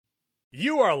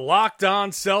You are Locked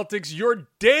On Celtics, your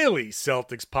daily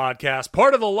Celtics podcast,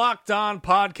 part of the Locked On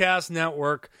Podcast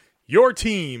Network, your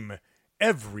team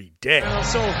every day. I'm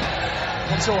so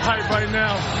hyped right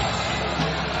now.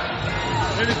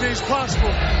 Anything's possible.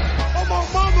 Oh, my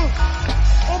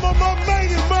mama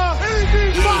made it, ma.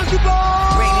 Anything's possible.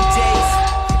 Rainy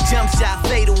days, jump shot,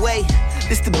 fade away.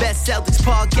 This the best Celtics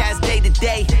podcast day to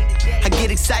day. I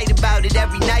get excited about it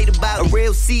every night about it. A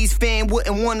real C's fan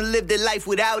wouldn't want to live their life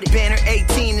without it. Banner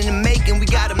 18 in the making, we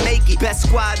gotta make it. Best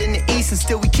squad in the East and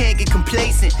still we can't get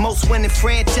complacent. Most winning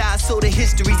franchise, so the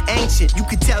history's ancient. You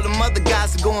could tell them other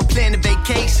guys to go and plan a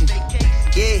vacation.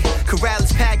 Yeah,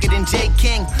 Corrales, Packard, and Jay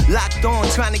King locked on,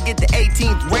 trying to get the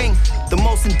 18th ring. The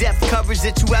most in-depth coverage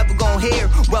that you ever gonna hear.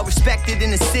 Well respected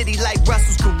in the city like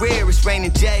Russell's career. It's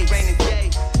Rainin' J.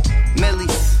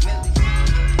 Millie's.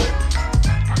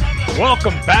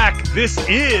 Welcome back. This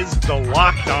is the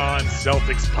Locked On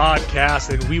Celtics podcast,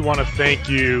 and we want to thank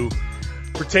you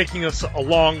for taking us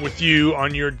along with you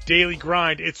on your daily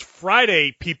grind. It's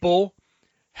Friday, people.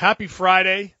 Happy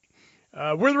Friday.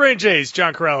 We're the Rain Jays.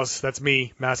 John Corrales, that's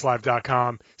me,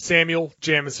 MassLive.com. Samuel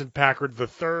Jamison Packard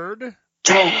III.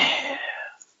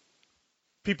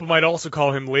 People might also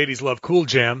call him Ladies Love Cool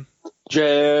Jam.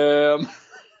 Jam.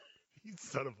 You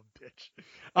son of a bitch.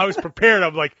 I was prepared.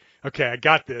 I'm like, okay, I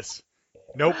got this.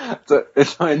 Nope.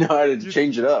 I know how to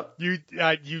change it up. You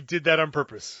did that on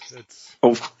purpose.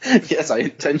 Yes, I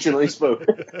intentionally spoke.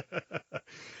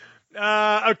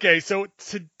 Okay, so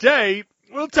today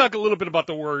we'll talk a little bit about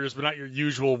the Warriors, but not your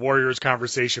usual Warriors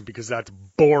conversation because that's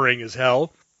boring as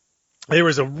hell. There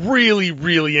was a really,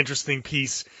 really interesting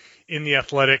piece in The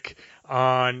Athletic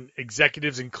on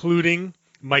executives, including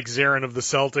Mike Zarin of the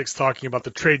Celtics, talking about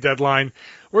the trade deadline.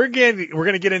 We're going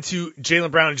to get into Jaylen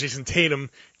Brown and Jason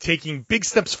Tatum taking big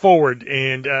steps forward,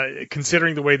 and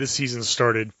considering the way the season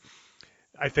started,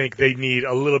 I think they need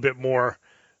a little bit more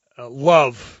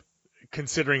love,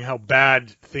 considering how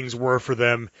bad things were for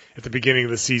them at the beginning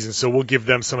of the season. So we'll give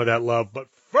them some of that love. But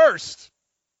first,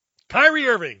 Kyrie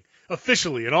Irving,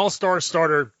 officially an all-star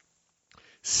starter,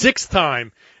 6th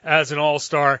time as an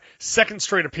all-star, 2nd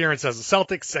straight appearance as a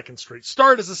Celtic, 2nd straight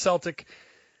start as a Celtic.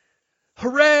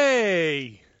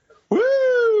 Hooray!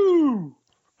 Woo!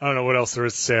 I don't know what else there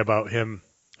is to say about him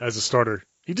as a starter.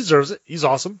 He deserves it. He's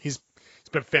awesome. He's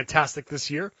been fantastic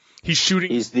this year.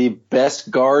 He's the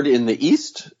best guard in the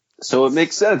East, so it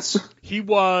makes sense. He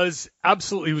was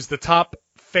the top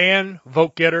fan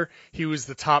vote getter. He was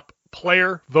the top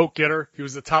player vote getter. He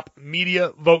was the top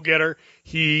media vote getter.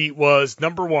 He was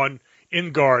number one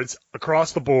in guards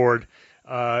across the board.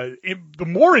 The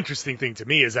more interesting thing to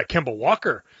me is that Kemba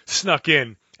Walker snuck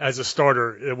in as a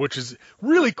starter, which is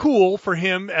really cool for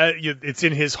him. It's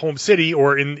in his home city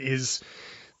or in his...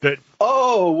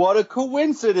 Oh, what a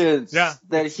coincidence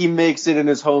that he makes it in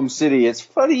his home city. It's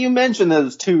funny you mentioned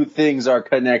those two things are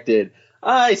connected.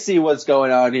 I see what's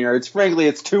going on here.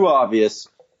 It's too obvious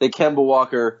that Kemba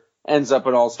Walker ends up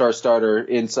an all-star starter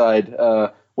inside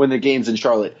when the game's in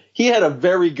Charlotte. He had a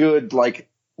very good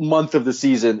month of the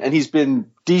season, and he's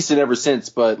been decent ever since.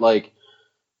 But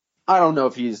I don't know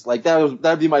if he's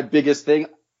that'd be my biggest thing.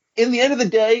 In the end of the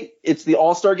day, it's the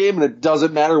all-star game, and it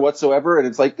doesn't matter whatsoever. And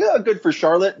it's good for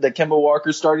Charlotte that Kemba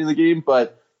Walker's starting the game,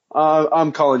 but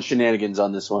I'm calling shenanigans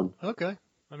on this one. Okay.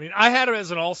 I mean, I had him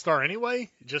as an all-star anyway,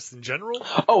 just in general.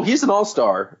 Oh, he's an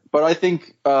all-star, but I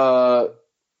think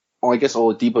I guess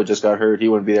Oladipo just got hurt. He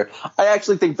wouldn't be there. I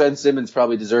actually think Ben Simmons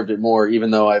probably deserved it more, even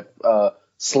though I've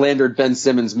slandered Ben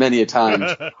Simmons many a time.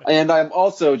 And I'm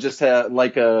also just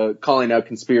calling out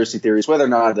conspiracy theories, whether or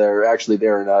not they're actually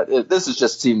there or not. This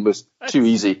just seemed too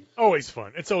easy. Always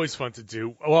fun. It's always fun to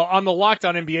do. Well, on the Locked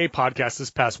On NBA podcast this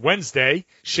past Wednesday,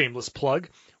 shameless plug,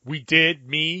 we did,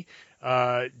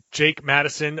 Jake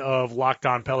Madison of Locked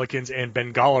On Pelicans and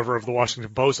Ben Golliver of the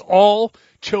Washington Post all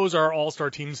chose our all-star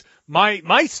teams.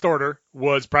 My starter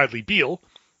was Bradley Beal.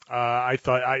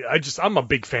 I'm a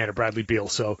big fan of Bradley Beal,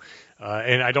 so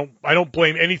and I don't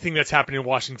blame anything that's happening in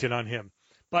Washington on him.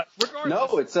 But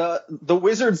regardless, no, it's the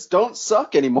Wizards don't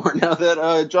suck anymore now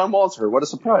that John Wall's hurt. What a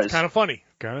surprise! It's kind of funny.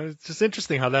 It's just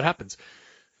interesting how that happens.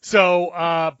 So,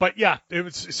 but yeah, it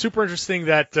was super interesting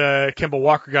that Kemba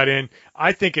Walker got in.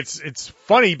 I think it's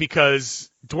funny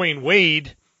because Dwayne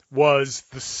Wade was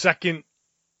the second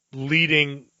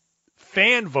leading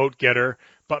fan vote getter,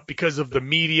 but because of the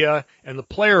media and the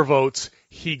player votes,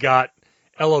 he got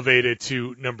elevated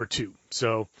to number 2.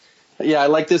 So, yeah, I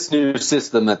like this new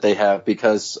system that they have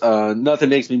because nothing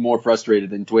makes me more frustrated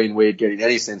than Dwayne Wade getting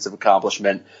any sense of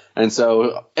accomplishment. And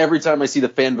so every time I see the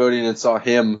fan voting and saw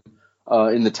him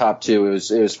in the top 2,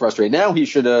 it was frustrating. Now he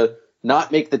should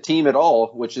not make the team at all,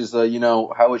 which is,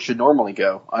 how it should normally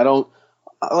go.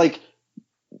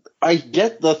 I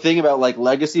get the thing about like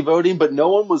legacy voting, but no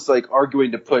one was like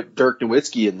arguing to put Dirk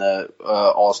Nowitzki in the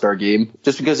All-Star game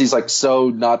just because he's like so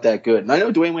not that good. And I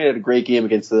know Dwayne Wade had a great game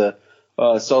against the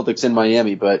Celtics in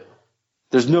Miami, but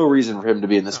there's no reason for him to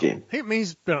be in this game. I mean,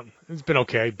 he's been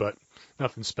okay, but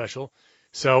nothing special.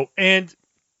 So, and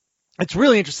it's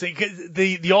really interesting because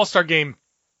the All-Star game,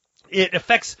 it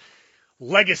affects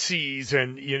legacies,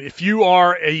 and if you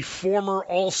are a former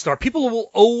All-Star, people will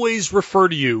always refer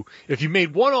to you. If you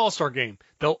made one All-Star game,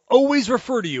 they'll always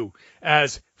refer to you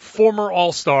as former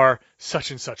All-Star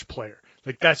such and such player.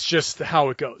 Like, that's just how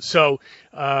it goes. So,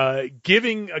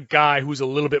 giving a guy who's a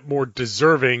little bit more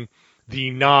deserving the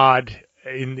nod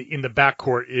in the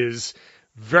backcourt is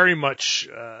very much,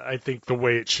 I think, the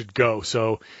way it should go.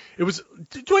 So, it was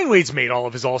Dwayne Wade's made all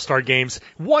of his All-Star games.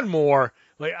 One more.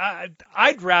 Like,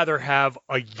 I'd rather have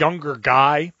a younger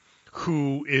guy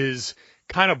who is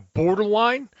kind of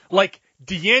borderline. Like,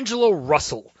 D'Angelo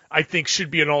Russell, I think, should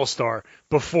be an All-Star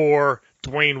before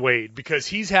Dwayne Wade because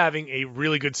he's having a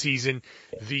really good season.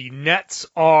 The Nets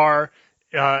are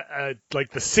like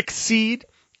the 6th seed,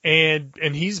 and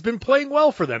he's been playing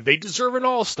well for them. They deserve an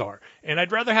All-Star. And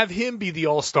I'd rather have him be the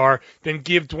All-Star than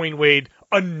give Dwayne Wade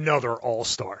another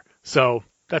All-Star. So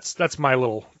that's my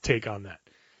little take on that.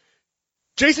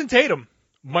 Jason Tatum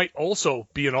might also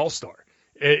be an All-Star.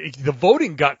 The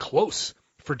voting got close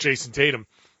for Jason Tatum.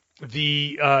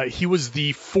 He was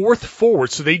the 4th forward,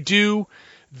 so they do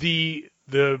the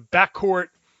backcourt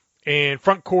and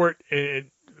front court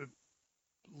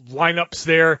lineups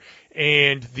there,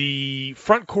 and the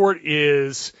front court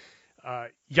is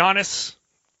Giannis.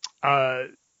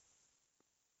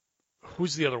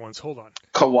 Who's the other ones? Hold on.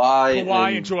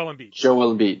 Kawhi and Joel Embiid.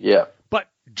 Joel Embiid, yeah. But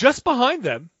just behind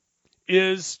them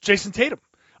is Jason Tatum,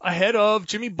 ahead of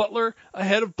Jimmy Butler,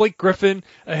 ahead of Blake Griffin,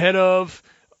 ahead of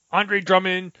Andre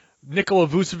Drummond, Nikola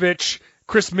Vucevic,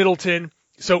 Chris Middleton.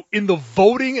 So in the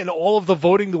voting and all of the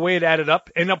voting, the way it added up,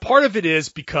 and a part of it is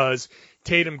because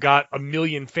Tatum got 1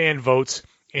 million fan votes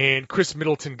and Chris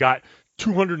Middleton got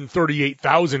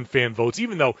 238,000 fan votes,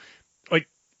 even though like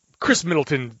Chris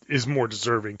Middleton is more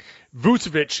deserving.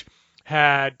 Vucevic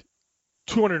had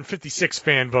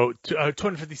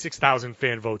 256,000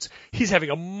 fan votes. He's having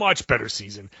a much better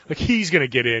season. Like, he's going to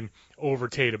get in over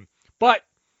Tatum. But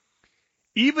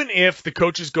even if the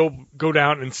coaches go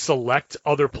down and select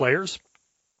other players,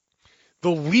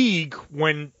 the league,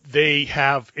 when they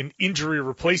have an injury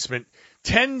replacement,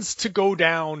 tends to go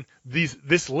down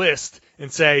this list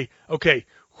and say, okay,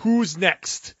 who's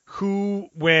next? Who,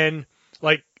 when,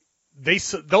 like,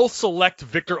 they'll select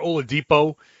Victor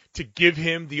Oladipo to give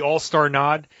him the All-Star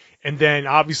nod, and then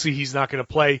obviously he's not going to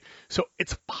play. So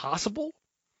it's possible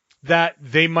that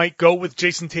they might go with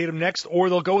Jason Tatum next, or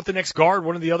they'll go with the next guard,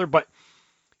 one or the other. But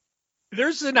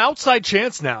there's an outside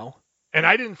chance now, and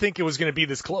I didn't think it was going to be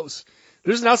this close.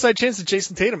 There's an outside chance that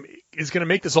Jason Tatum is going to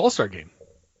make this All-Star game.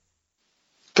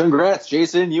 Congrats,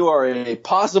 Jason. You are a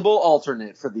possible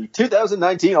alternate for the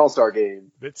 2019 All-Star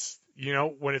game. It's,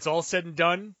 when it's all said and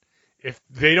done, if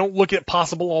they don't look at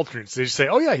possible alternates, they just say,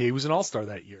 oh, yeah, he was an All-Star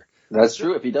that year. That's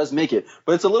true if he does make it.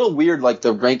 But it's a little weird, like,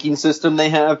 the ranking system they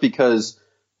have because,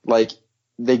 like,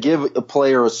 they give a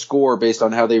player a score based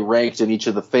on how they ranked in each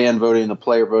of the fan voting, the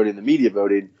player voting, the media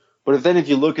voting. But if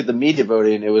you look at the media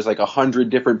voting, it was like 100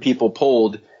 different people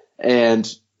polled, and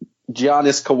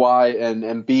Giannis, Kawhi, and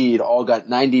Embiid all got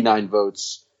 99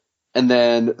 votes. And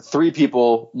then 3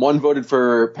 people, one voted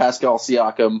for Pascal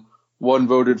Siakam, one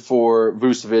voted for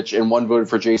Vucevic, and one voted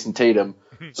for Jason Tatum.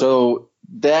 So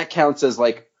that counts as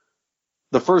like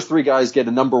the first 3 guys get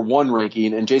a number 1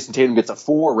 ranking, and Jason Tatum gets a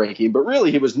 4 ranking. But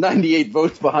really, he was 98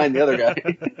 votes behind the other guy.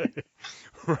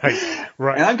 Right.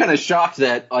 And I'm kind of shocked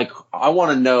that, like, I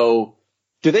want to know,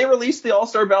 do they release the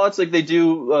All-Star ballots like they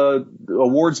do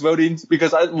awards voting?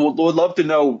 Because I would love to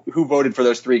know who voted for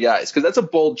those 3 guys, because that's a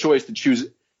bold choice to choose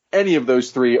any of those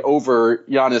 3 over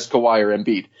Giannis, Kawhi, or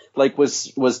Embiid. Like,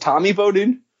 was Tommy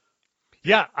voting?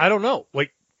 Yeah, I don't know.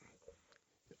 Like,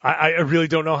 I really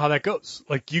don't know how that goes.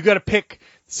 Like, you got to pick.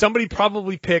 Somebody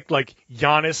probably picked like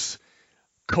Giannis,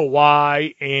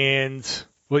 Kawhi, and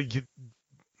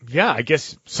I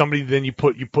guess somebody. Then you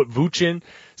put Vooch in.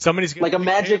 Somebody's gonna like a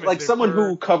Magic, like someone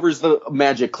who covers the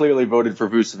Magic clearly voted for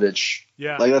Vucevic.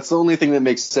 Yeah, like that's the only thing that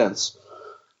makes sense.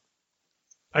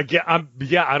 I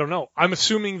don't know. I'm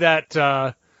assuming that.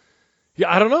 I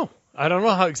don't know. I don't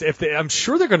know how. I'm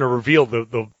sure they're going to reveal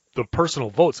the personal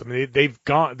votes. I mean, they've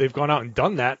gone out and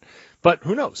done that, but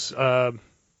who knows?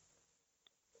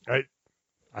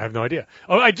 I have no idea.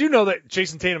 Oh, I do know that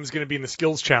Jason Tatum is going to be in the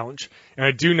Skills Challenge, and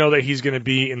I do know that he's going to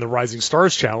be in the Rising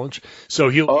Stars Challenge. So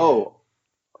he'll. Oh,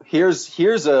 here's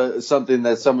something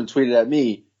that someone tweeted at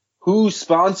me. Who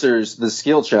sponsors the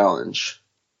Skill Challenge?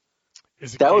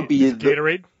 That would be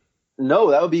Gatorade.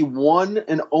 No, that would be one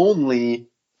and only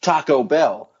Taco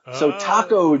Bell. So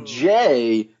Taco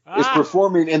J is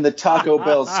performing in the Taco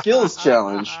Bell Skills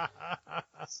Challenge.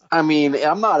 I mean,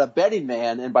 I'm not a betting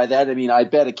man, and by that I mean I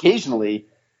bet occasionally.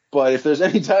 But if there's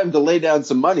any time to lay down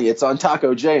some money, it's on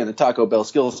Taco J and the Taco Bell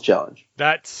Skills Challenge.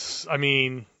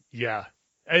 Yeah.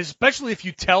 Especially if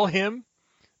you tell him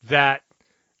that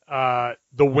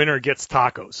the winner gets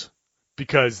tacos,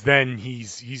 because then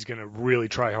he's going to really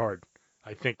try hard,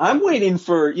 I think. I'm waiting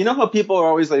for, you know how people are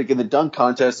always like in the dunk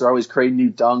contest, they're always creating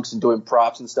new dunks and doing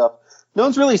props and stuff. No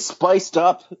one's really spiced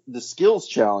up the Skills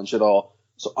Challenge at all.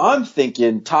 So I'm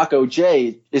thinking Taco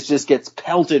J just gets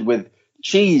pelted with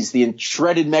cheese, the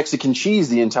shredded Mexican cheese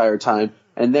the entire time,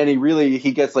 and then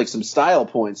he gets like some style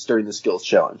points during the Skills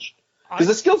Challenge. Because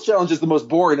the Skills Challenge is the most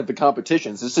boring of the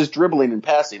competitions. It's just dribbling and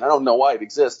passing. I don't know why it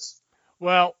exists.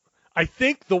 Well, I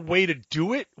think the way to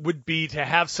do it would be to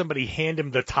have somebody hand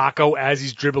him the taco as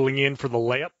he's dribbling in for the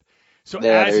layup. So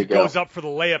as he goes up for the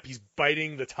layup, he's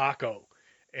biting the taco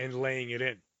and laying it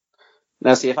in.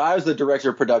 Now, see, if I was the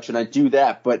director of production, I'd do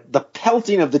that. But the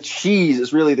pelting of the cheese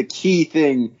is really the key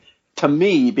thing to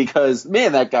me, because,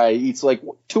 man, that guy eats like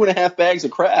 2.5 bags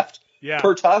of Kraft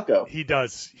per taco. He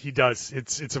does.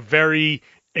 It's a very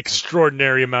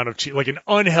extraordinary amount of cheese, like an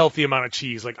unhealthy amount of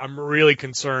cheese. Like, I'm really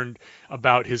concerned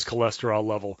about his cholesterol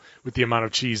level with the amount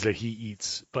of cheese that he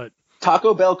eats. But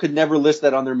Taco Bell could never list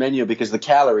that on their menu because the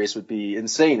calories would be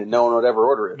insane and no one would ever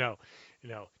order it. No.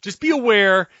 Just be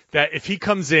aware that if he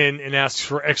comes in and asks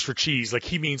for extra cheese, like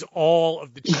he means all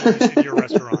of the cheese in your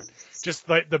restaurant. Just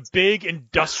like the big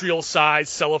industrial size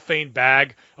cellophane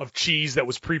bag of cheese that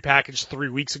was prepackaged 3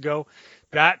 weeks ago.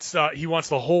 That's he wants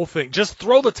the whole thing. Just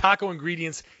throw the taco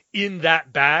ingredients in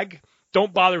that bag.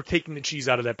 Don't bother taking the cheese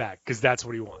out of that bag, because that's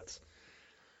what he wants.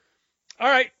 All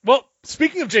right. Well,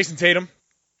 speaking of Jason Tatum,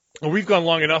 we've gone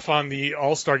long enough on the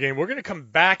All-Star game. We're going to come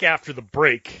back after the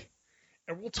break,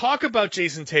 and we'll talk about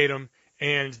Jason Tatum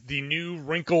and the new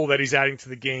wrinkle that he's adding to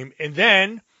the game. And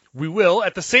then we will,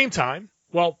 at the same time,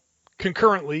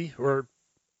 concurrently or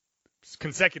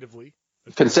consecutively.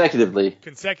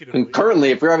 Concurrently,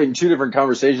 if we're having two different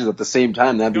conversations at the same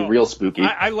time, that'd be real spooky.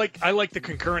 I like the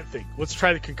concurrent thing. Let's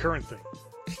try the concurrent thing.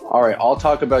 All right, I'll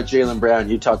talk about Jaylen Brown.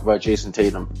 You talk about Jason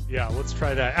Tatum. Yeah, let's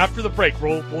try that. After the break,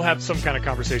 we'll have some kind of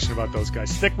conversation about those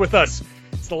guys. Stick with us.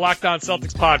 It's the Locked On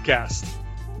Celtics podcast.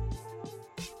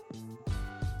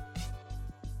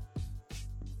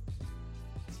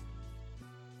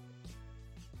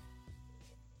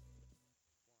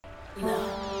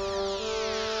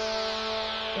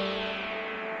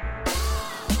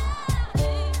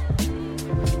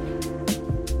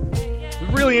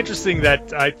 Really interesting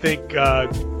that I think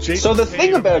Jason. So the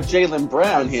thing about Jaylen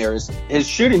Brown here is his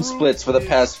shooting splits for the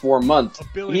past 4 months.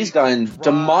 He's gotten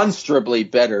demonstrably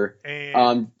better.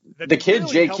 The kid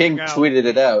Jay King tweeted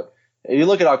it out. If you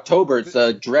look at October, it's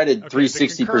a dreaded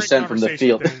 360% from the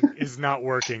field. Is not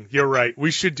working. You're right.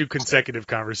 We should do consecutive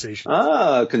conversations.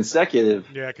 Consecutive.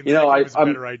 Yeah, consecutive is a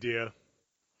better idea.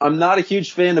 I'm not a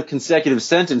huge fan of consecutive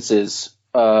sentences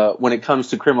when it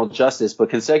comes to criminal justice, but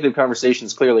consecutive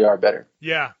conversations clearly are better.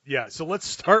 Yeah. So let's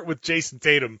start with Jason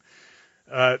Tatum.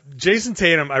 Jason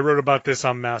Tatum, I wrote about this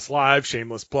on Mass Live,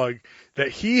 shameless plug, that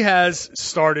he has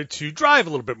started to drive a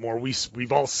little bit more.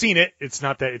 We've all seen it. It's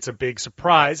not that it's a big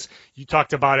surprise. You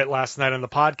talked about it last night on the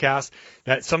podcast,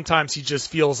 that sometimes he just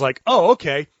feels like, oh,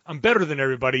 okay, I'm better than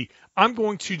everybody. I'm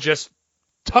going to just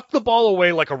tuck the ball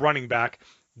away like a running back,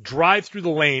 drive through the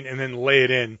lane, and then lay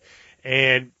it in.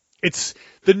 And it's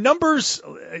the numbers.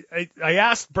 I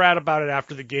asked Brad about it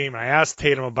after the game. I asked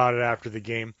Tatum about it after the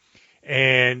game.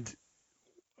 And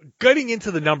getting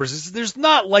into the numbers, there's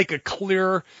not like a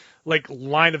clear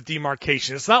line of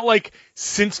demarcation. It's not like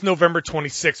since November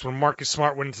 26th when Marcus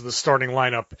Smart went into the starting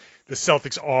lineup, the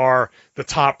Celtics are the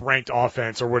top-ranked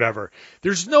offense or whatever.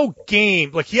 There's no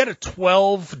game. Like, he had a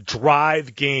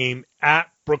 12-drive game at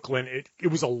Brooklyn. It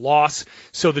was a loss,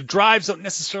 so the drives don't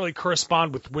necessarily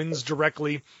correspond with wins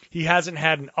directly. He hasn't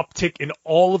had an uptick in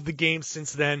all of the games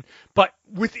since then, but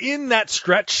within that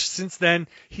stretch since then,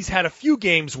 he's had a few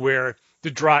games where the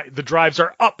drives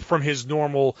are up from his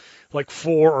normal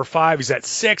 4 or 5. He's at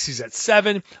 6. He's at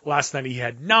 7. Last night he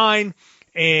had 9.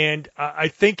 And I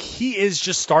think he is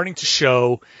just starting to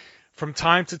show from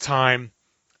time to time,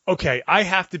 okay, I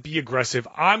have to be aggressive.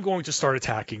 I'm going to start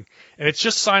attacking. And it's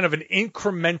just a sign of an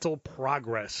incremental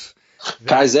progress.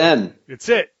 Kaizen. It's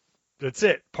it. That's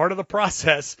it. Part of the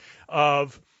process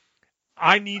of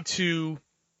I need to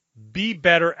be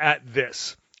better at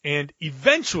this. And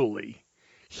eventually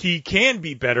he can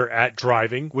be better at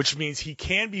driving, which means he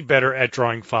can be better at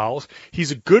drawing fouls.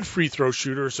 He's a good free throw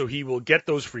shooter, so he will get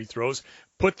those free throws,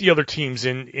 put the other teams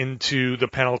into the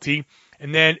penalty,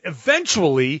 and then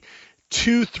eventually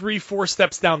 2, 3, 4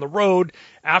 steps down the road,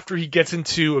 after he gets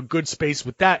into a good space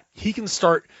with that, he can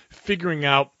start figuring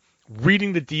out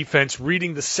reading the defense,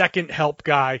 reading the second help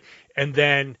guy, and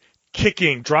then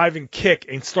kicking, driving, kick,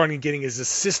 and starting getting his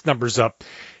assist numbers up.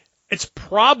 It's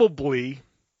probably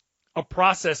a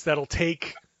process that'll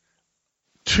take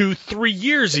 2, 3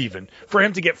 years even for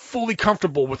him to get fully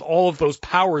comfortable with all of those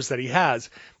powers that he has.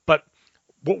 But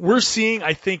what we're seeing,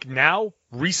 I think now,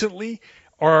 recently,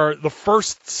 are the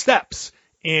first steps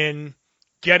in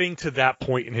getting to that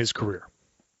point in his career.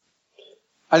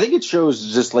 I think it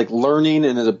shows just like learning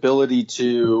and his ability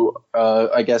to,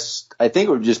 I think it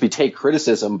would just be take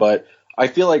criticism, but I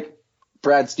feel like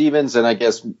Brad Stevens and I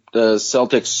guess the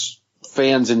Celtics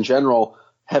fans in general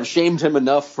have shamed him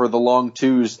enough for the long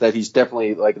twos that he's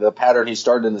definitely like the pattern he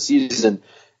started in the season.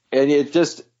 And it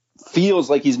just feels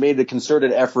like he's made a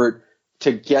concerted effort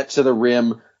to get to the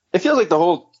rim. It feels like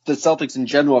the Celtics in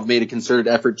general have made a concerted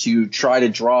effort to try to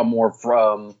draw more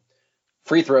from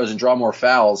free throws and draw more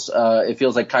fouls. It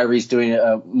feels like Kyrie's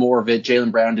doing more of it.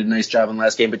 Jaylen Brown did a nice job in the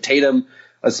last game, but Tatum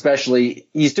especially,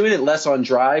 he's doing it less on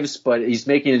drives, but he's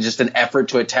making it just an effort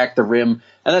to attack the rim.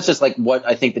 And that's just like what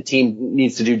I think the team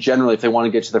needs to do generally if they want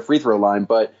to get to the free throw line.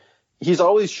 But he's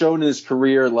always shown in his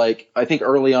career, like I think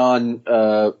early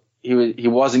on, he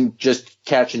wasn't just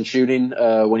catch and shooting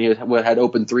when he had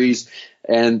open threes,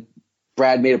 and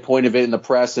Brad made a point of it in the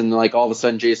press, and like all of a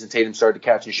sudden Jason Tatum started to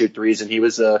catch and shoot threes, and he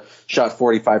was shot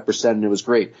 45%, and it was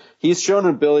great. He's shown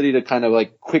an ability to kind of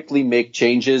like quickly make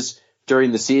changes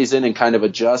during the season and kind of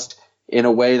adjust in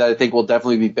a way that I think will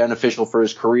definitely be beneficial for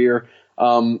his career.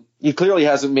 He clearly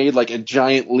hasn't made like a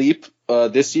giant leap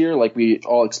this year like we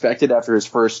all expected after his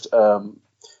first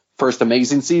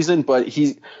amazing season, but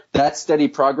that steady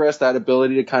progress, that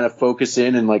ability to kind of focus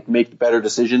in and like make better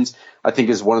decisions, I think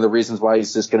is one of the reasons why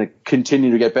he's just going to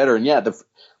continue to get better. And yeah,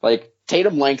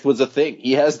 Tatum length was a thing.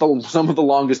 He has some of the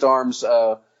longest arms,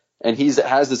 and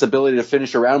has this ability to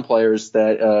finish around players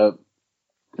that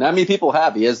not many people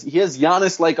have. He has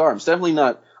Giannis-like arms. Definitely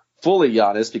not fully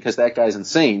Giannis because that guy's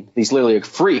insane. He's literally a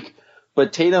freak.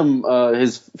 But Tatum,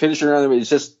 his finishing around is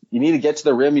just, you need to get to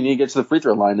the rim, you need to get to the free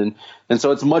throw line, and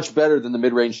so it's much better than the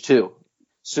mid range too.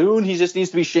 Soon he just needs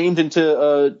to be shamed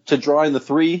into to drawing the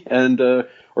three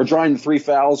or drawing the 3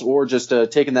 fouls or just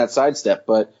taking that sidestep.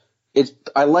 But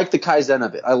I like the Kaizen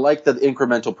of it. I like the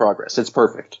incremental progress. It's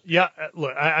perfect. Yeah,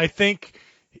 look, I think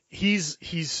he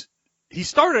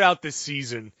started out this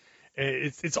season.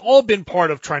 It's all been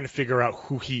part of trying to figure out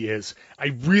who he is.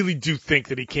 I really do think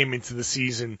that he came into the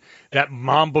season, that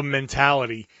Mamba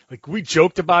mentality. Like, we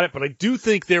joked about it, but I do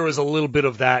think there was a little bit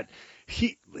of that.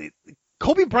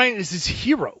 Kobe Bryant is his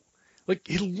hero. Like,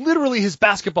 literally his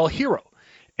basketball hero.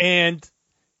 And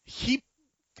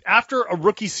after a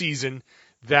rookie season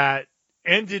that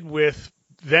ended with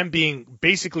them being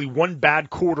basically one bad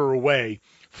quarter away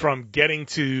from getting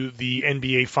to the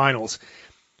NBA Finals,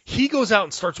 he goes out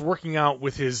and starts working out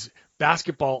with his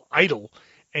basketball idol,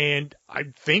 and I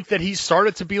think that he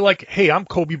started to be like, hey, I'm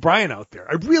Kobe Bryant out there.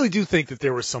 I really do think that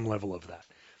there was some level of that.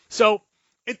 So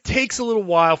it takes a little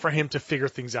while for him to figure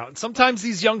things out. And sometimes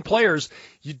these young players,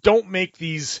 you don't make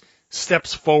these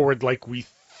steps forward like we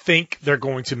think they're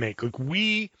going to make. Like,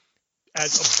 we,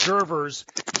 as observers,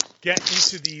 get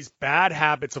into these bad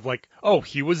habits of like, oh,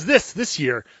 he was this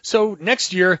year, so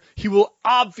next year he will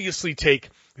obviously take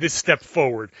this step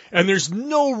forward, and there's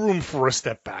no room for a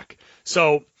step back.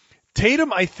 So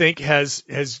Tatum, I think, has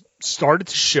started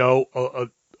to show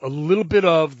a little bit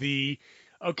of the,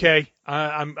 okay,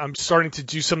 I'm starting to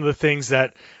do some of the things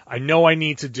that I know I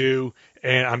need to do,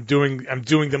 and I'm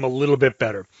doing them a little bit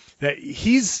better. That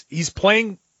he's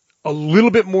playing a little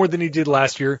bit more than he did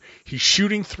last year. He's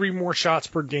shooting 3 more shots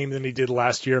per game than he did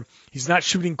last year. He's not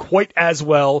shooting quite as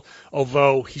well,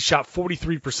 although he shot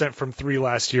 43% from 3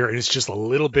 last year, and it's just a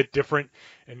little bit different,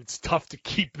 and it's tough to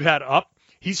keep that up.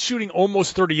 He's shooting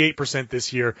almost 38%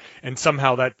 this year, and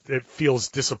somehow it feels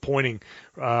disappointing.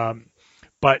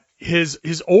 But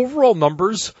his overall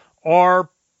numbers are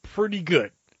pretty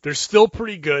good. They're still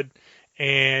pretty good,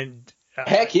 and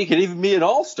heck, he could even be an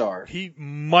all-star. He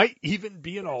might even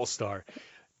be an all-star.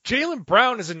 Jaylen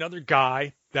Brown is another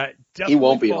guy that definitely he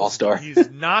won't be an all-star. He's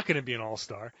not going to be an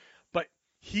all-star, but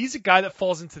he's a guy that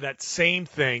falls into that same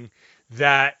thing,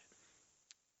 that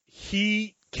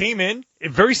he came in, a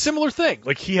very similar thing.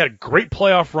 Like, he had a great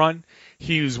playoff run.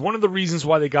 He was one of the reasons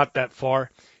why they got that far.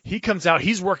 He comes out,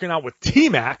 he's working out with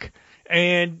T-Mac,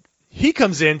 and he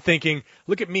comes in thinking,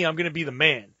 look at me, I'm going to be the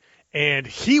man. And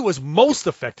he was most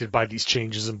affected by these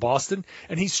changes in Boston,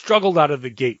 and he struggled out of the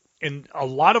gate. And a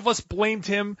lot of us blamed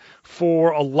him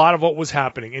for a lot of what was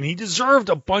happening, and he deserved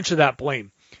a bunch of that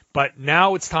blame. But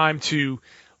now it's time to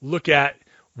look at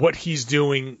what he's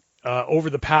doing over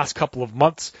the past couple of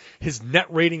months. His net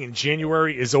rating in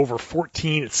January is over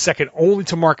 14. It's second only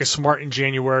to Marcus Smart in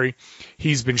January.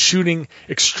 He's been shooting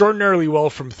extraordinarily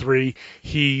well from three.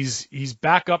 He's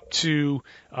back up to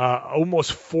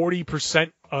almost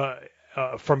 40%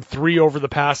 from three over the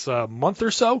past month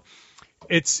or so.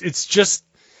 It's just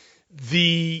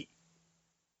the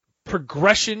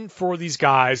progression for these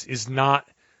guys is not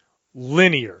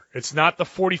linear. It's not the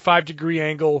 45-degree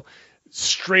angle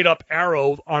straight up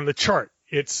arrow on the chart.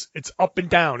 It's up and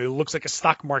down. It looks like a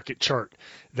stock market chart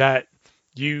that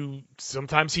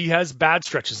sometimes he has bad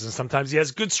stretches and sometimes he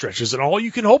has good stretches. And all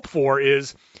you can hope for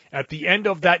is at the end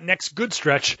of that next good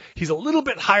stretch, he's a little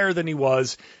bit higher than he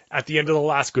was at the end of the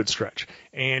last good stretch.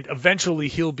 And eventually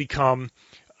he'll become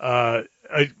a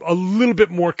little bit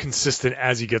more consistent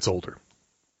as he gets older.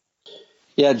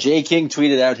 Yeah, Jay King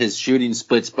tweeted out his shooting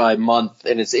splits by month,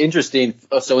 and it's interesting.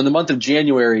 So in the month of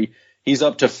January, he's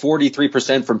up to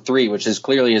 43% from three, which is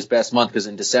clearly his best month because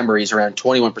in December he's around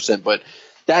 21%. But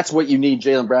that's what you need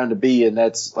Jaylen Brown to be, and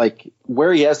that's like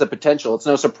where he has the potential. It's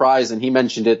no surprise, and he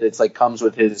mentioned it. It's like comes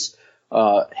with his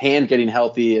hand getting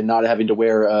healthy and not having to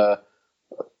wear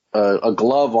a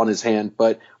glove on his hand.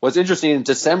 But what's interesting, in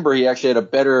December he actually had a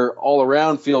better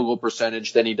all-around field goal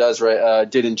percentage than he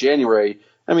did in January.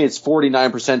 I mean, it's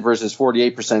 49% versus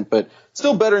 48%, but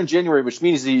still better in January, which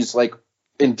means he's like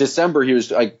in December he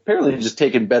was like apparently just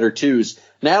taking better twos.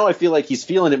 Now I feel like he's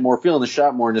feeling it more, feeling the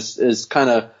shot more, and is kind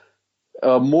of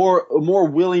a more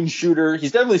willing shooter.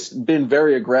 He's definitely been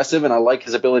very aggressive, and I like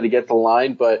his ability to get the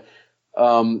line, but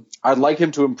I'd like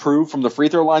him to improve from the free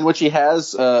throw line, which he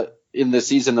has in this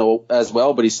season as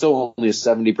well, but he's still only a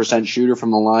 70% shooter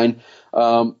from the line.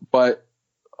 But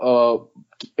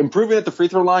improving at the free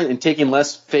throw line and taking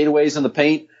less fadeaways in the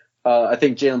paint, I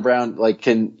think Jaylen Brown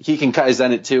can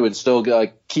Kaizen it too and still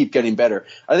keep getting better.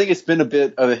 I think it's been a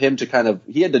bit of him to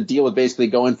he had to deal with basically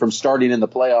going from starting in the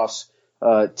playoffs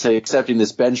to accepting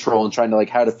this bench role and trying to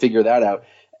how to figure that out.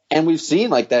 And we've seen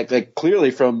that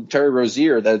clearly from Terry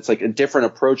Rozier that it's a different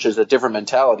approach, a different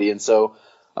mentality. And so,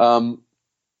 and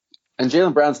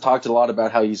Jaylen Brown's talked a lot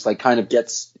about how he's kind of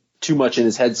gets too much in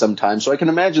his head sometimes. So I can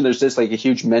imagine there's just a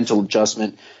huge mental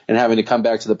adjustment and having to come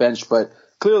back to the bench, but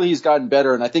clearly he's gotten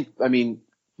better. And I think, the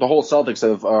whole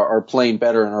Celtics are playing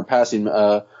better and are passing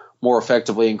more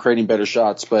effectively and creating better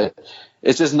shots. But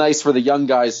it's just nice for the young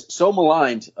guys, so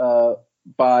maligned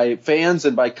by fans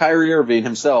and by Kyrie Irving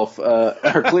himself,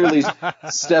 are clearly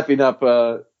stepping up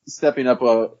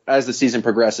as the season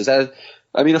progresses. A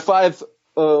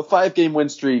 5-game win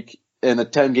streak and a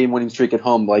 10-game winning streak at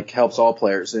home helps all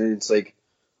players. And it's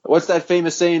what's that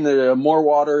famous saying that more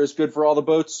water is good for all the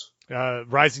boats?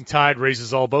 Rising tide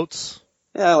raises all boats.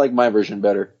 Yeah, I like my version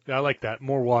better. I like that.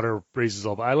 More water raises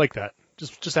all boats. I like that.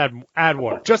 Just add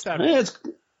water. Just add water. Yeah, it's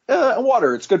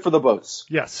water. It's good for the boats.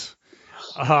 Yes.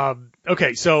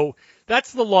 Okay, so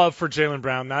that's the love for Jaylen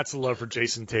Brown. That's the love for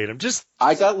Jason Tatum.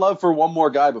 I got love for one more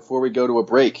guy before we go to a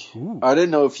break. Ooh. I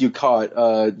didn't know if you caught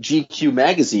GQ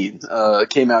magazine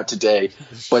came out today,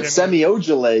 but Semi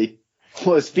Ojeleye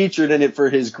was featured in it for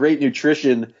his great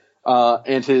nutrition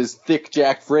and his thick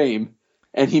jack frame.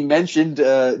 And he mentioned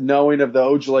knowing of the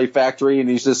Ojeleye factory, and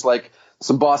he's just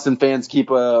some Boston fans came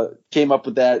up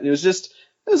with that. It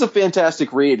was a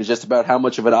fantastic read. It's just about how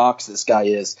much of an ox this guy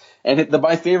is. And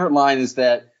my favorite line is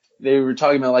that they were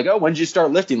talking about oh, when did you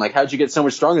start lifting? How'd you get so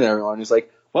much stronger than everyone? And he's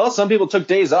well, some people took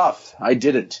days off. I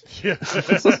didn't. Yeah.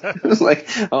 It was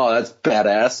oh, that's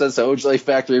badass. That's the Ojeleye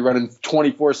factory running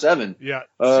 24/7.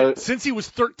 Yeah. Since he was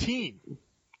 13.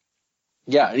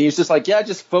 Yeah. And he was just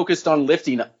just focused on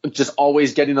lifting, just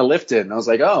always getting a lift in. And I was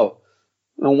oh,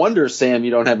 no wonder, Sam, you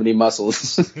don't have any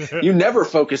muscles. You never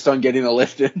focused on getting a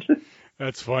lift in.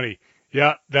 That's funny.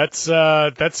 Yeah, that's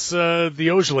the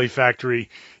Ojeleye factory.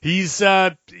 He's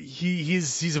a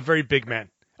very big man.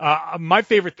 My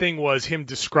favorite thing was him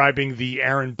describing the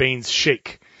Aaron Baines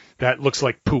shake that looks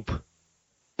like poop.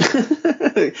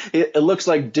 It looks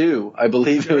like dew, I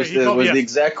believe was the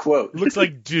exact quote. It looks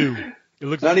like dew. It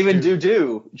looks not even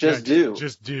dew, just dew.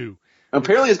 Just dew.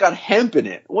 Apparently, it's got hemp in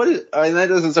it. That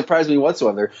doesn't surprise me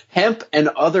whatsoever. Hemp and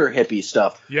other hippie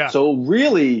stuff. Yeah. So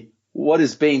really, what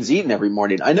is Baines eating every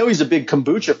morning? I know he's a big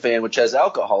kombucha fan, which has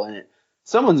alcohol in it.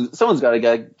 Someone's got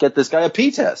to get this guy a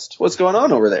pee test. What's going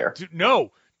on over there? Do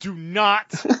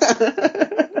not.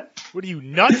 What are you,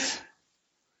 nuts?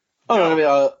 Oh,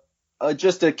 no. I mean,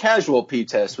 just a casual pee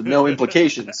test with no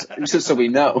implications, just so we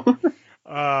know.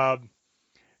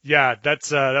 Yeah,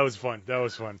 that was fun. That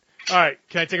was fun. All right,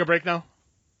 can I take a break now?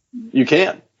 You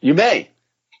can. You may.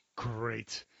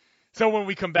 Great. So when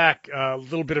we come back, a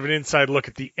little bit of an inside look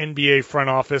at the NBA front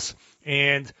office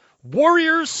and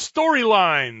Warriors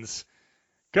storylines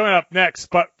coming up next.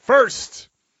 But first,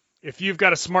 if you've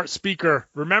got a smart speaker,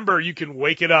 remember you can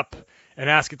wake it up and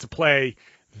ask it to play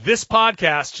this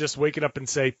podcast. Just wake it up and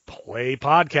say, play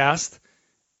podcast,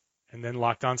 and then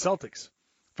Locked On Celtics.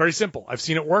 Very simple. I've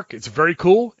seen it work. It's very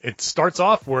cool. It starts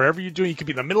off wherever you're doing. You could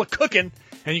be in the middle of cooking,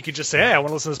 and you can just say, hey, I want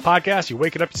to listen to this podcast. You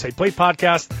wake it up, you say, play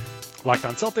podcast, Locked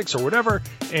On Celtics, or whatever,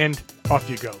 and off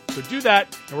you go. So do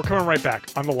that, and we're coming right back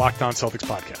on the Locked On Celtics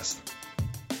podcast.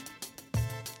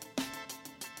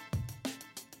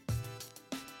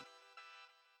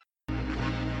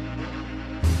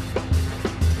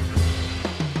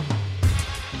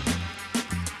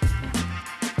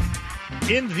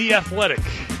 In The Athletic,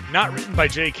 not written by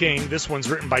Jay King, this one's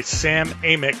written by Sam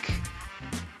Amick.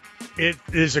 It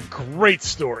is a great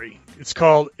story. It's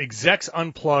called Execs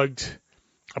Unplugged,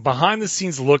 a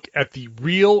behind-the-scenes look at the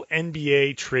real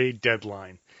NBA trade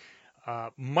deadline.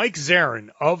 Mike Zarin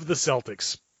of the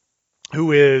Celtics,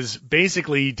 who is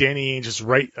basically Danny Ainge's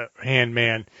right-hand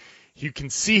man. You can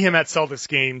see him at Celtics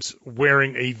games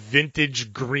wearing a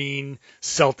vintage green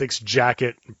Celtics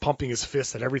jacket, pumping his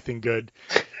fist at everything good.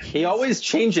 He always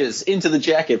changes into the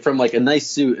jacket from like a nice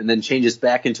suit and then changes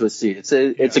back into a suit.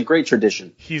 It's a great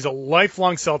tradition. He's a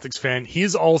lifelong Celtics fan.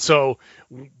 He's also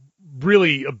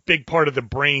really a big part of the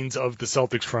brains of the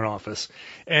Celtics front office.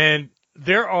 And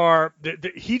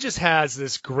he just has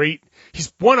this great,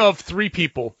 he's one of three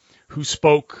people who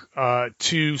spoke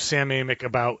to Sam Amick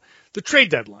about the trade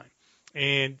deadline.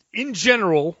 And in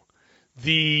general,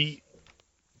 the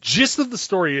gist of the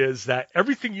story is that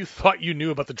everything you thought you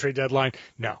knew about the trade deadline,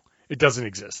 no, it doesn't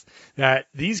exist. That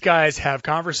these guys have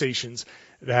conversations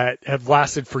that have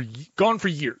gone for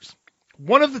years.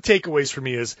 One of the takeaways for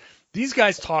me is these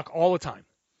guys talk all the time.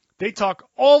 They talk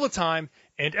all the time,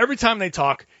 and every time they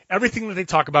talk, everything that they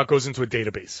talk about goes into a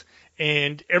database.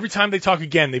 And every time they talk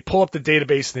again, they pull up the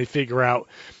database and they figure out,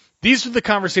 these are the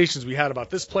conversations we had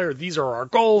about this player. These are our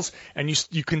goals, and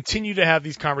you continue to have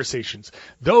these conversations.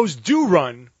 Those do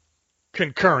run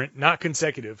concurrent, not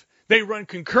consecutive. They run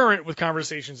concurrent with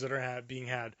conversations that are being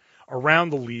had around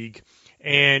the league.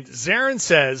 And Zarin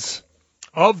says,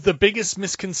 of the biggest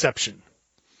misconception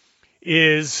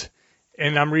is,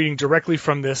 and I'm reading directly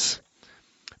from this,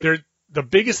 the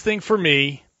biggest thing for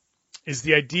me is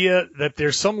the idea that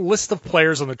there's some list of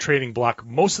players on the trading block.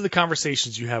 Most of the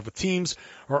conversations you have with teams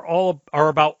are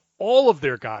about all of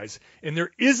their guys, and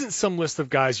there isn't some list of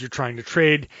guys you're trying to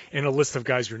trade and a list of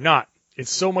guys you're not.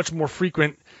 It's so much more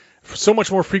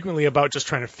frequently about just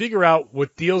trying to figure out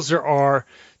what deals there are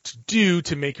to do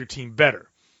to make your team better.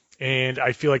 And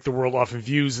I feel like the world often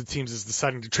views the teams as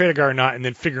deciding to trade a guy or not and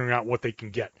then figuring out what they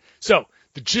can get. So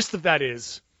the gist of that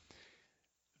is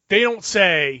they don't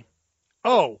say,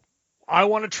 oh, I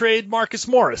want to trade Marcus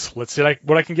Morris. Let's see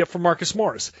what I can get from Marcus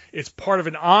Morris. It's part of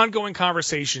an ongoing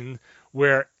conversation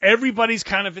where everybody's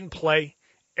kind of in play.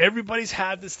 Everybody's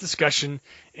had this discussion.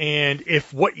 And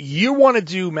if what you want to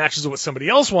do matches what somebody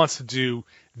else wants to do,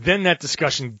 then that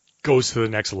discussion goes to the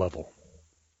next level.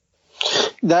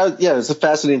 It's a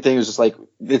fascinating thing. It's just like,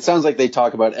 it sounds like they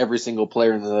talk about every single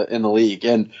player in the league.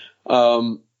 And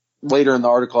later in the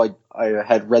article, I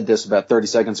had read this about 30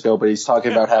 seconds ago, but he's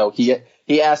talking about how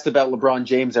he asked about LeBron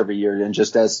James every year, and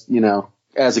just as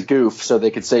a goof, so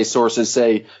they could say sources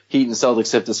say Heat and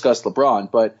Celtics have discussed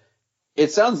LeBron. But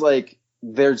it sounds like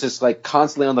they're just like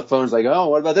constantly on the phones, like, oh,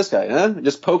 what about this guy? Huh?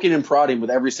 Just poking and prodding with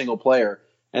every single player.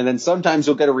 And then sometimes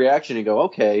you'll get a reaction and go,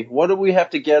 okay, what do we have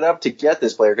to get up to get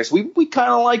this player? Because we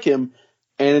kind of like him.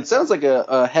 And it sounds like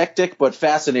a hectic but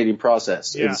fascinating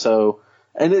process. Yeah.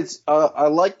 And it's I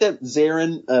like that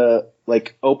Zarin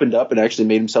opened up and actually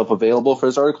made himself available for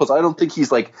his articles. I don't think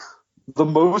he's like the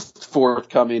most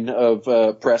forthcoming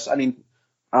of press. I mean,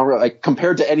 I don't know, like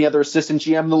compared to any other assistant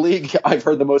GM in the league, I've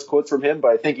heard the most quotes from him,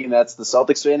 but I think that's the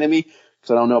Celtics fan in me,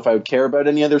 because I don't know if I would care about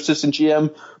any other assistant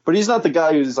GM. But he's not the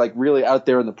guy who's like really out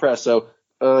there in the press. So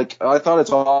I thought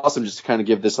it's awesome just to kind of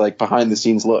give this like behind the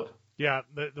scenes look. Yeah,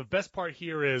 the best part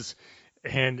here is,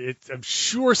 and I'm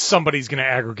sure somebody's going to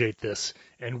aggregate this,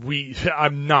 and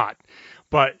I'm not.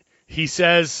 But he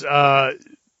says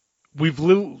we've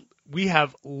we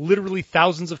have literally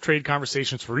thousands of trade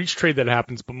conversations for each trade that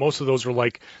happens, but most of those are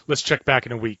like, let's check back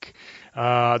in a week.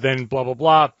 Then blah, blah,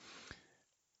 blah.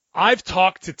 I've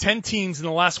talked to 10 teams in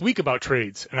the last week about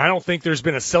trades, and I don't think there's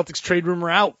been a Celtics trade rumor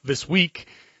out this week.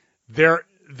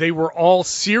 They were all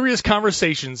serious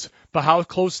conversations, but how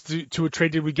close to a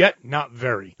trade did we get? Not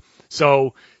very.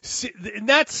 So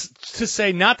that's to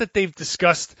say, not that they've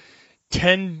discussed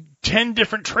 10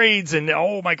 different trades and,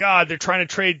 oh my God, they're trying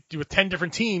to trade with 10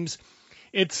 different teams.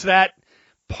 It's that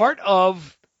part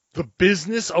of the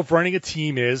business of running a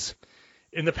team is,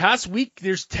 in the past week,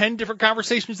 there's 10 different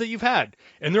conversations that you've had,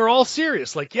 and they're all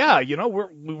serious. Like, yeah,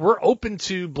 we're open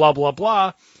to blah, blah,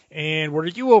 blah, and what are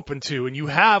you open to? And you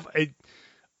have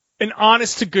an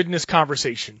honest to goodness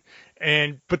conversation.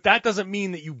 But that doesn't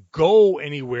mean that you go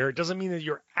anywhere. It doesn't mean that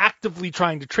you're actively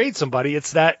trying to trade somebody.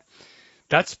 It's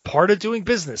that's part of doing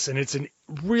business, and it's a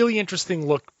really interesting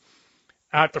look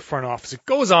at the front office. It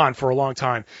goes on for a long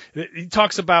time. He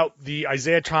talks about the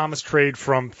Isaiah Thomas trade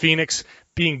from Phoenix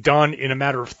being done in a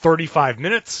matter of 35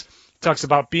 minutes. He talks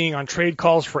about being on trade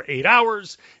calls for 8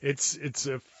 hours. It's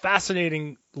a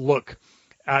fascinating look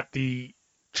at the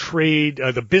trade,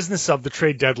 the business of the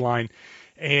trade deadline.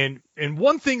 And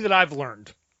one thing that I've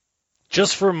learned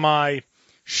just from my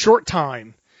short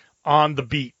time on the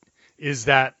beat is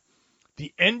that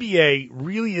the NBA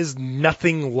really is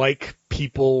nothing like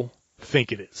people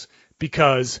think it is,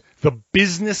 because the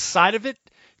business side of it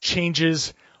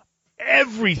changes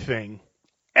everything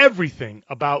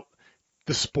about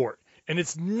the sport. And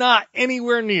it's not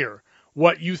anywhere near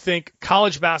what you think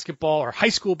college basketball or high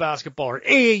school basketball or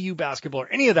AAU basketball or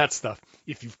any of that stuff.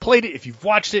 If you've played it, if you've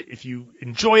watched it, if you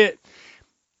enjoy it,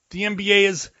 the NBA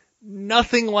is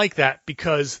nothing like that,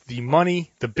 because the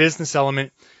money, the business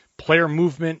element, player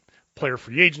movement, player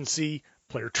free agency,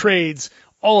 player trades,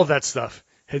 all of that stuff,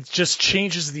 it just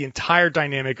changes the entire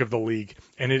dynamic of the league.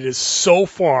 And it is so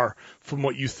far from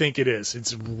what you think it is.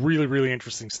 It's really, really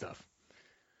interesting stuff.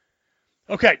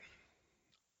 Okay.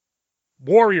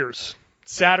 Warriors,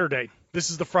 Saturday. This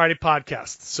is the Friday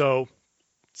podcast. So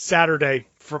Saturday,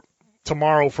 for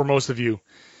tomorrow for most of you,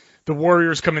 the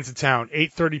Warriors come into town,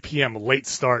 8:30 p.m., a late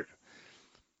start.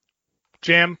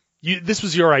 Jam, this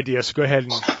was your idea, so go ahead.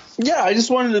 Yeah, I just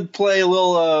wanted to play a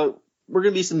little we're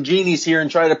going to be some genies here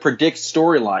and try to predict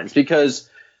storylines, because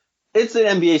it's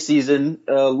an NBA season,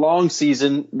 a long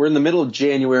season. We're in the middle of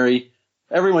January.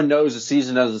 Everyone knows the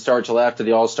season doesn't start till after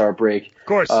the All-Star break. Of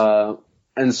course.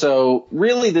 And so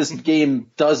really this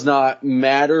game does not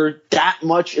matter that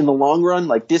much in the long run.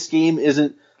 Like, this game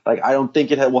isn't, like, I don't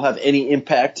think it will have any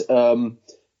impact on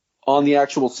the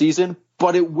actual season,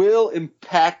 but it will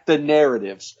impact the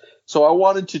narratives. So I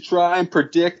wanted to try and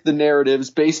predict the narratives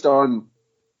based on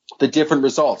the different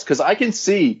results, because I can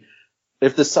see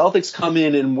if the Celtics come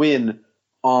in and win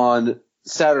on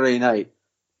Saturday night,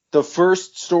 the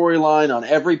first storyline on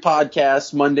every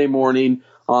podcast Monday morning,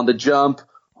 on The Jump,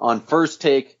 on First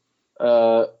Take,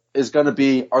 is going to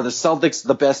be, are the Celtics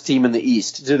the best team in the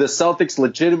East? Do the Celtics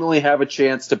legitimately have a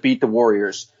chance to beat the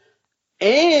Warriors?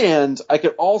 And I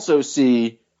could also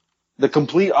see the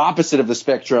complete opposite of the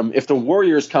spectrum if the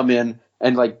Warriors come in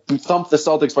and like thump the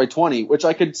Celtics by 20, which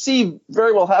I could see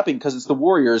very well happening because it's the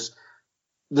Warriors.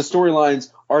 The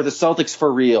storylines are the Celtics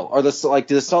for real? Do the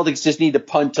Celtics just need to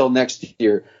punt till next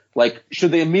year? Like,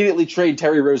 should they immediately trade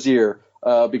Terry Rozier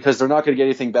because they're not going to get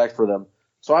anything back for them?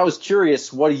 So I was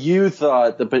curious what you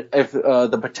thought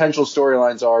the potential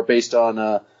storylines are based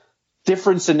on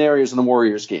different scenarios in the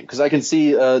Warriors game, because I can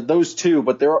see those two,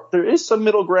 but there is some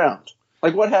middle ground.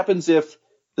 Like, what happens if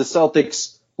the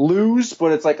Celtics lose,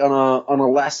 but it's like on a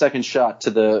last second shot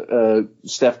to the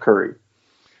Steph Curry?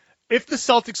 If the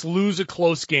Celtics lose a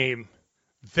close game,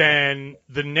 then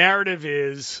the narrative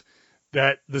is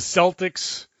that the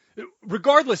Celtics,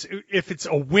 regardless if it's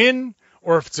a win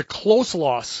or if it's a close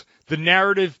loss, the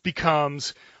narrative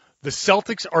becomes the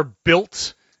Celtics are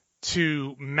built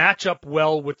to match up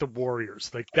well with the Warriors.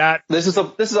 Like that. This is a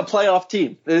playoff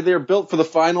team. They're built for the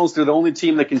finals. They're the only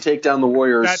team that can take down the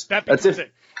Warriors. That's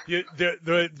it.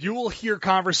 You will hear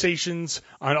conversations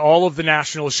on all of the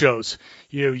national shows.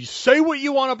 You say what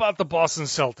you want about the Boston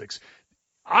Celtics.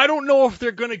 I don't know if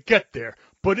they're going to get there,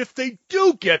 but if they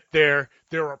do get there,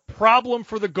 they're a problem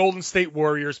for the Golden State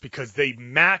Warriors because they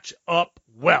match up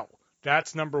well.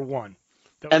 That's number one.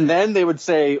 And then they would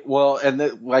say, well, and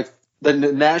the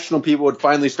national people would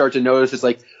finally start to notice, it's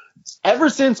like, ever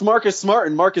since Marcus Smart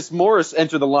and Marcus Morris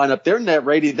entered the lineup, their net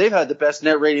rating, they've had the best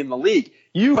net rating in the league.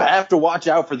 You have to watch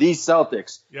out for these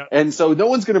Celtics. Yep. And so no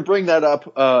one's going to bring that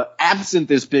up absent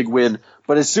this big win.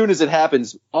 But as soon as it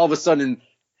happens, all of a sudden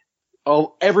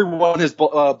everyone has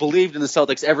believed in the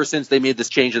Celtics ever since they made this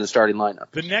change in the starting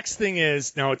lineup. The next thing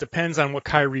is, now it depends on what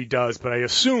Kyrie does, but I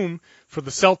assume for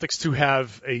the Celtics to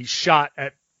have a shot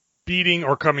at beating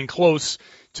or coming close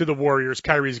to the Warriors,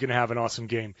 Kyrie's going to have an awesome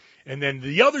game. And then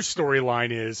the other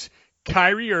storyline is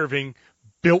Kyrie Irving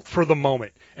built for the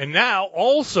moment. And now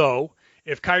also,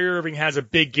 if Kyrie Irving has a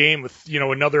big game with,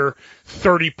 another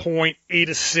 30-point, 8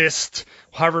 assist,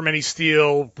 however many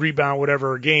steal, rebound,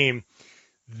 whatever a game,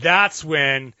 that's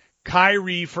when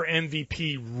Kyrie for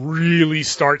MVP really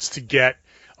starts to get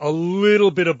a little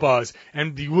bit of buzz.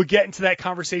 And we'll get into that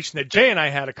conversation that Jay and I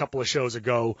had a couple of shows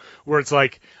ago where it's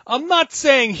like, I'm not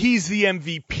saying he's the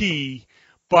MVP,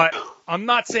 but I'm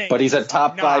not saying but he's a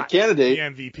top 5 candidate.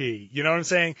 The MVP. You know what I'm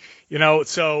saying?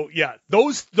 So yeah,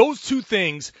 those two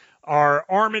things are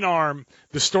arm in arm,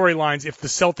 the storylines if the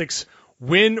Celtics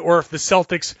win or if the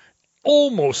Celtics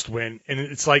almost win, and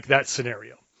it's like that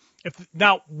scenario.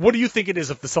 Now, what do you think it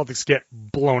is if the Celtics get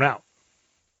blown out?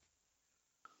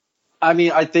 I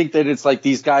mean, I think that it's like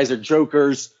these guys are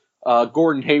jokers.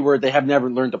 Gordon Hayward, they have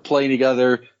never learned to play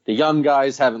together. The young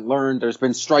guys haven't learned. There's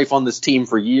been strife on this team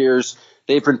for years.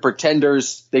 They've been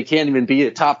pretenders. They can't even be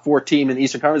a top 4 team in the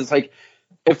Eastern Conference. It's like,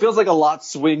 it feels like a lot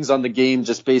swings on the game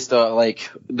just based on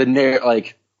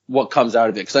what comes out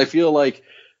of it. Because I feel like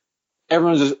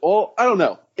everyone's just, I don't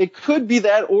know. It could be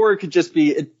that, or it could just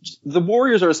be the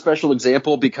Warriors are a special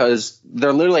example because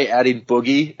they're literally adding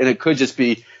Boogie, and it could just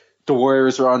be the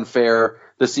Warriors are unfair.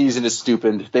 The season is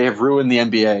stupid. They have ruined the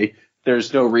NBA.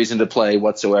 There's no reason to play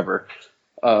whatsoever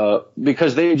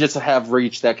because they just have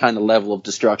reached that kind of level of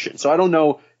destruction. So I don't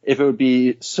know if it would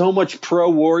be so much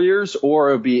pro-Warriors or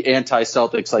it would be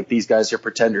anti-Celtics like these guys are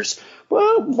pretenders.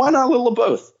 Well, why not a little of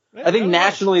both? I think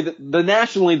nationally,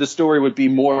 the story would be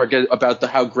more about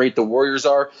how great the Warriors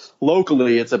are.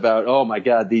 Locally, it's about, oh my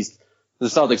God, the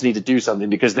Celtics need to do something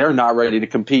because they're not ready to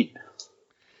compete.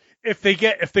 If they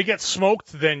get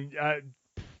smoked, then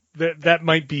that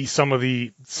might be some of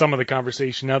the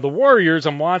conversation. Now the Warriors,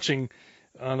 I'm watching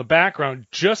on the background,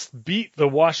 just beat the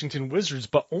Washington Wizards,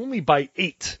 but only by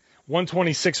 8.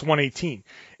 126-118.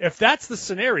 If that's the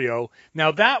scenario,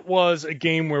 now that was a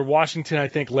game where Washington, I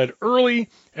think, led early,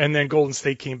 and then Golden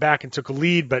State came back and took a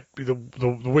lead, but the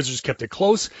Wizards kept it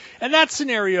close. And that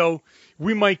scenario,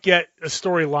 we might get a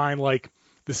storyline like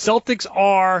the Celtics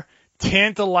are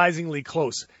tantalizingly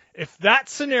close. If that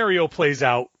scenario plays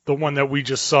out, the one that we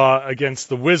just saw against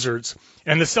the Wizards,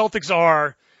 and the Celtics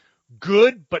are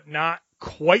good but not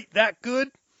quite that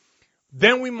good,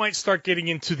 then we might start getting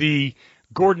into the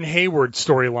Gordon Hayward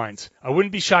storylines. I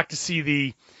wouldn't be shocked to see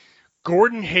the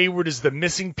Gordon Hayward is the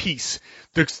missing piece.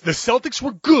 The Celtics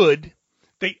were good.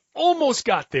 They almost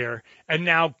got there, and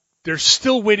now they're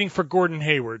still waiting for Gordon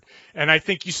Hayward. And I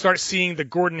think you start seeing the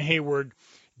Gordon Hayward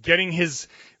getting his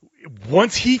 –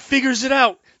 once he figures it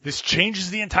out, this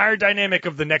changes the entire dynamic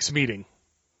of the next meeting.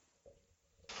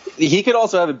 He could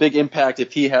also have a big impact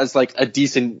if he has like a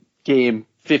decent game,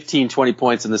 15, 20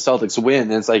 points, and the Celtics win.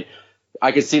 And it's like –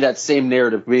 I could see that same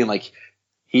narrative being like,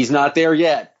 he's not there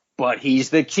yet, but he's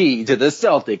the key to the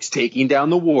Celtics taking down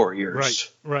the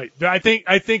Warriors. Right. I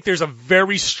think there's a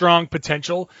very strong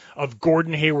potential of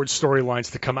Gordon Hayward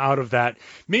storylines to come out of that.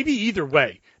 Maybe either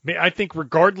way. I think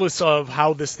regardless of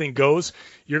how this thing goes,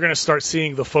 you're going to start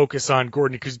seeing the focus on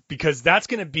Gordon because that's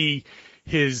going to be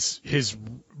his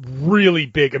really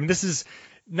big. I mean, this is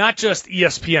not just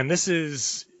ESPN. This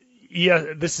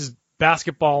is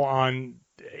basketball on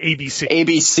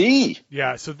ABC.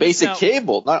 Yeah. So basic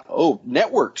cable,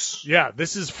 networks. Yeah.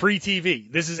 This is free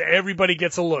TV. This is everybody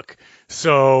gets a look.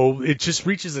 So it just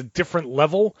reaches a different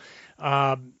level.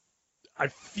 I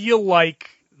feel like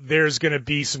there's going to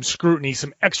be some scrutiny,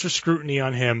 some extra scrutiny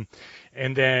on him.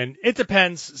 And then it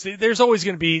depends. See, there's always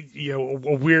going to be, a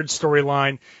weird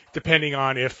storyline depending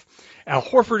on if Al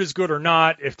Horford is good or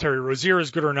not, if Terry Rozier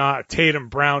is good or not, Tatum,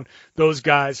 Brown, those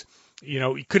guys.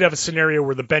 You could have a scenario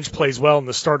where the bench plays well and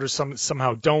the starters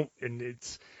somehow don't, and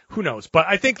it's who knows. But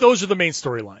I think those are the main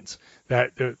storylines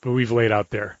that we've laid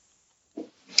out there.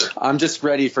 I'm just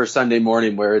ready for Sunday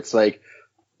morning where it's like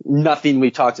nothing we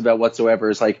talked about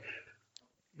whatsoever is like,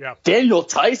 yeah. Daniel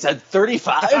Tice at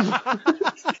 35?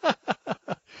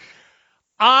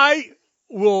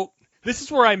 This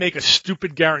is where I make a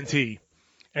stupid guarantee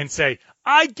and say,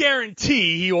 I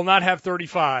guarantee he will not have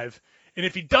 35, and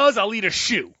if he does, I'll eat a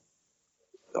shoe.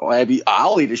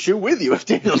 I'll eat a shoe with you if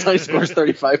Daniel Tice scores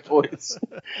 35 points.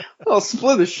 I'll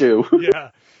split a shoe.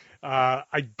 Yeah.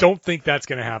 I don't think that's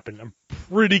going to happen. I'm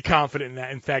pretty confident in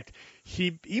that. In fact,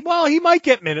 he might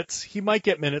get minutes. He might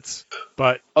get minutes,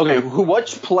 but okay.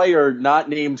 Which player not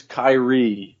named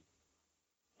Kyrie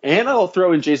And I'll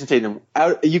throw in Jason Tatum.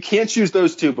 You can't choose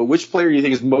those two, but which player do you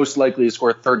think is most likely to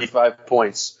score 35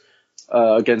 points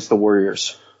against the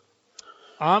Warriors?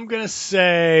 I'm gonna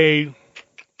say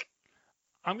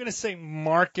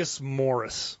Marcus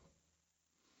Morris.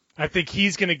 I think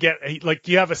he's gonna get, like,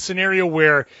 you have a scenario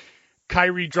where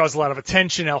Kyrie draws a lot of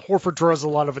attention, Al Horford draws a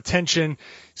lot of attention,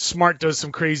 Smart does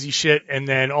some crazy shit, and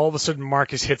then all of a sudden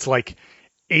Marcus hits like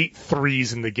 8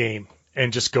 threes in the game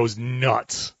and just goes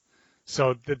nuts.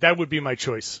 So that would be my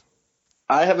choice.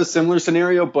 I have a similar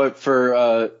scenario, but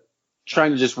for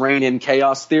trying to just rein in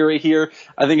chaos theory here,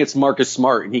 I think it's Marcus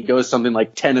Smart, and he goes something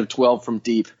like 10 of 12 from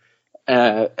deep.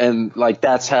 And like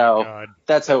that's how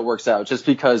it works out, just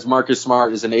because Marcus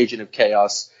Smart is an agent of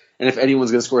chaos. And if anyone's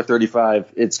going to score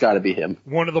 35, it's got to be him.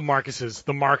 One of the Marcuses,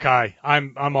 the Mark-I.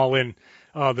 I'm all in.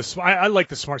 I like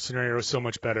the Smart scenario so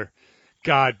much better.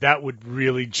 God, that would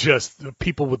really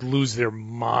people would lose their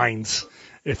minds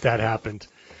if that happened.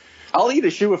 I'll eat a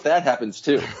shoe if that happens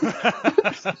too.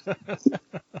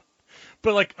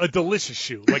 But like a delicious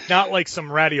shoe, like not like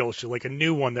some ratty old shoe, like a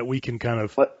new one that we can kind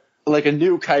of like a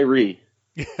new Kyrie.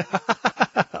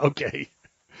 Okay.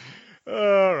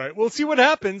 All right. We'll see what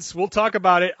happens. We'll talk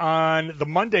about it on the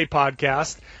Monday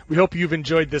podcast. We hope you've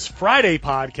enjoyed this Friday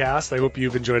podcast. I hope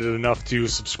you've enjoyed it enough to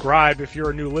subscribe if you're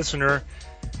a new listener.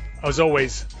 As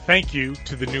always, thank you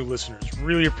to the new listeners.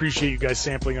 Really appreciate you guys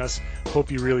sampling us. Hope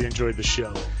you really enjoyed the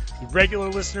show. The regular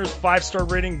listeners, 5-star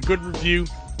rating, good review,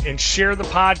 and share the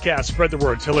podcast. Spread the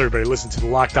word. Tell everybody listen to the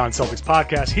Locked On Celtics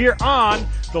podcast here on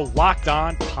the Locked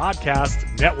On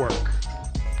Podcast Network.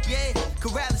 Yeah,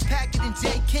 Corrales, Packard, and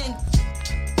J. King.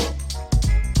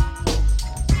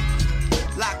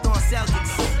 Locked On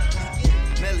Celtics.